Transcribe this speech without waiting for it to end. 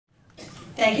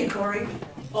Thank you, Corey.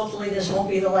 Hopefully this won't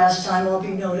be the last time I'll be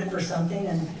noted for something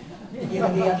and you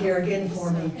can be up here again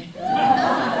for me.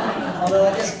 Although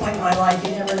at this point in my life,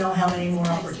 you never know how many more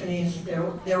opportunities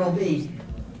there will be.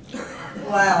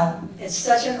 Wow, it's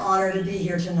such an honor to be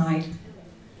here tonight.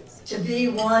 To be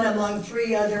one among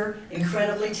 3 other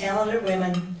incredibly talented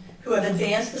women who have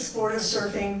advanced the sport of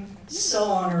surfing so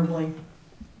honorably.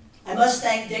 I must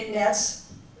thank Dick Netz,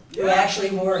 who actually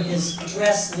wore his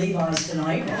dress Levi's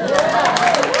tonight, and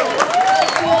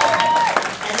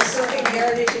the Surfing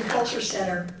Heritage and Culture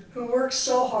Center, who worked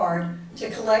so hard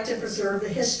to collect and preserve the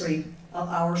history of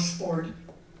our sport.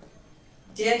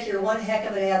 Dick, you're one heck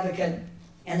of an advocate,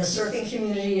 and the surfing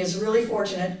community is really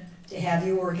fortunate to have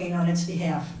you working on its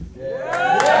behalf.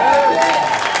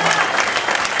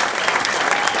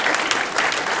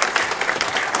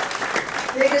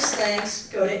 Biggest thanks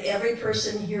go to every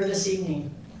person here this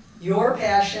evening. Your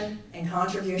passion and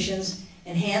contributions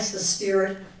enhance the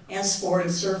spirit and sport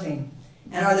of surfing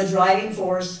and are the driving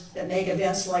force that make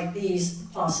events like these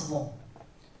possible.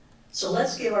 So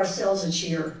let's give ourselves a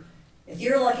cheer. If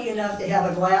you're lucky enough to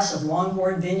have a glass of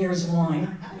Longboard Vineyards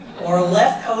wine or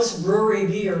Left Coast Brewery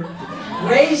beer,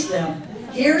 raise them.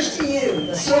 Here's to you,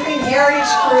 the Surfing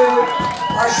Heritage crew,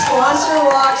 our sponsor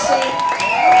Roxy,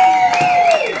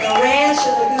 the ranch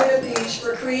at Laguna Beach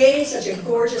for creating such a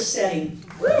gorgeous setting.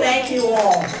 Thank you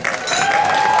all.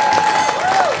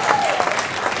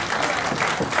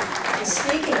 And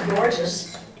speaking of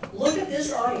gorgeous, look at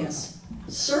this audience,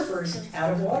 surfers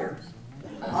out of water.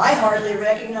 I hardly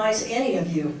recognize any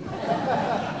of you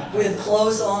with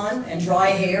clothes on and dry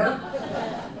hair.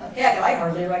 Heck, I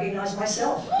hardly recognize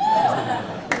myself.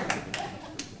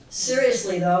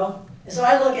 Seriously though, as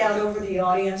I look out over the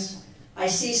audience, I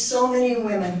see so many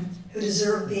women who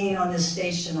deserve being on this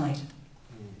stage tonight.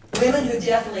 Women who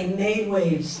definitely made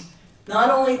waves, not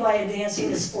only by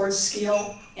advancing the sport's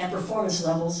skill and performance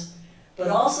levels, but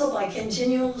also by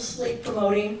continuously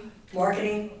promoting,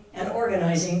 marketing, and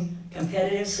organizing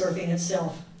competitive surfing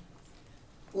itself.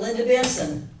 Linda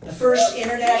Benson, the first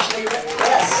internationally the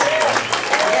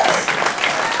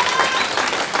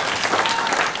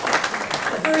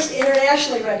first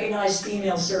internationally recognized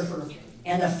female surfer,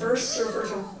 and the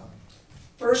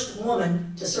first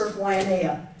woman to surf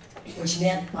Waimea, which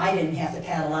meant I didn't have to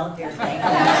paddle out there, thank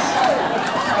goodness.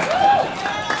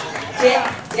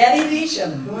 Debbie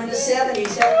Beecham, who in the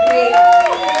 70s helped create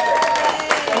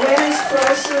the Women's Pro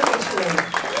Surfing Tour,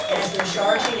 and has been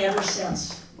charging ever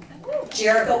since.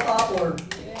 Jericho Poplar, who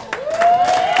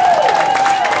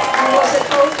was a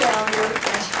co-founder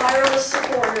and tireless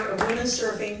supporter of women's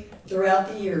surfing throughout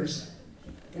the years.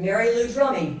 And Mary Lou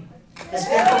Drumming has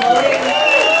been promoting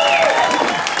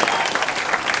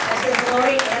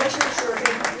amateur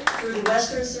surfing through the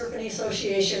Western Surfing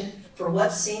Association for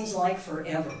what seems like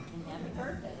forever.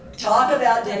 Talk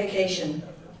about dedication.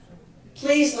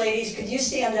 Please, ladies, could you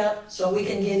stand up so we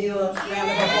can give you a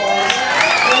round of applause?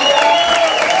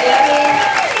 Debbie,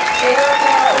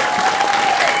 Jericho,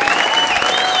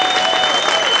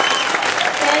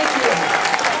 thank you.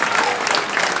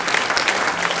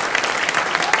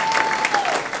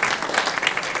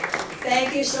 Thank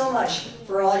you so much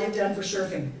for all you've done for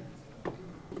surfing.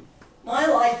 My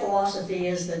life philosophy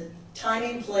is that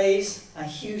timing plays a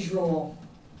huge role,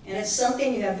 and it's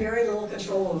something you have very little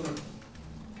control over.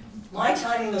 My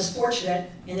timing was fortunate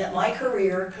in that my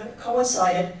career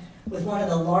coincided with one of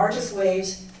the largest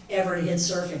waves ever to hit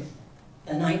surfing,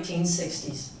 the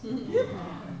 1960s.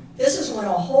 This is when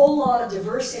a whole lot of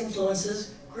diverse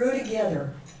influences grew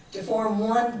together to form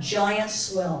one giant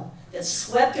swell that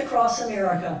swept across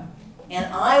America, and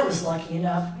I was lucky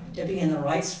enough to be in the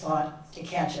right spot to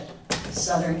catch it,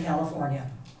 Southern California.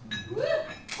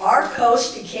 Our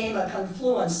coast became a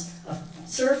confluence of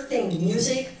surf-themed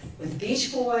music with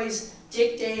Beach Boys,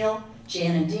 Dick Dale,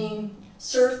 Jan and Dean,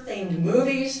 surf-themed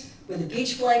movies with the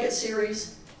Beach Blanket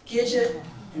series, Gidget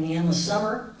and the Endless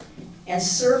Summer, and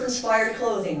surf-inspired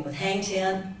clothing with Hang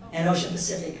Ten and Ocean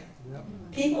Pacific.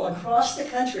 People across the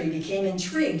country became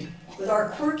intrigued with our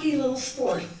quirky little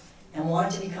sport and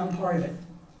wanted to become part of it.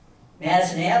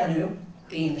 Madison Avenue,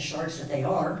 being the sharks that they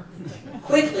are,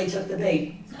 quickly took the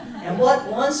bait, and what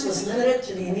once was limited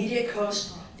to the immediate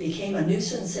coast became a new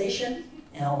sensation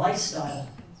and a lifestyle.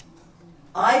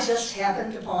 I just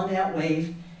happened upon that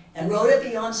wave and rode it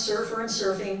beyond Surfer and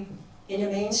Surfing into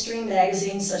mainstream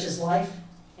magazines such as Life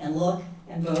and Look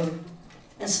and Vogue,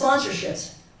 and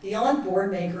sponsorships beyond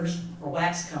board makers or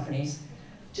wax companies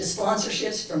to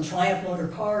sponsorships from Triumph Motor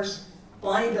Cars,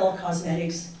 Bonnie Bell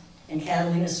Cosmetics, and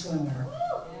Catalina Swimwear.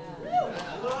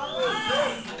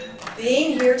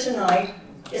 Being here tonight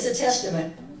is a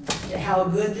testament to how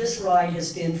good this ride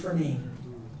has been for me.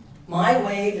 My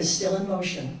wave is still in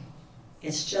motion.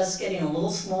 It's just getting a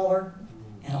little smaller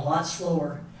and a lot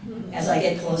slower as I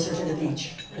get closer to the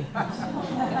beach.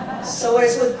 So it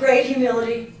is with great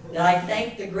humility that I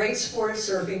thank the great sport of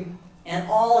surfing and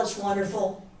all its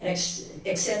wonderful and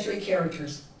eccentric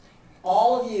characters.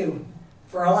 All of you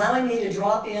for allowing me to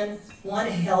drop in one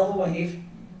hell of a wave,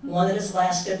 one that has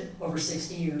lasted over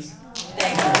 60 years.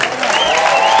 Thank you.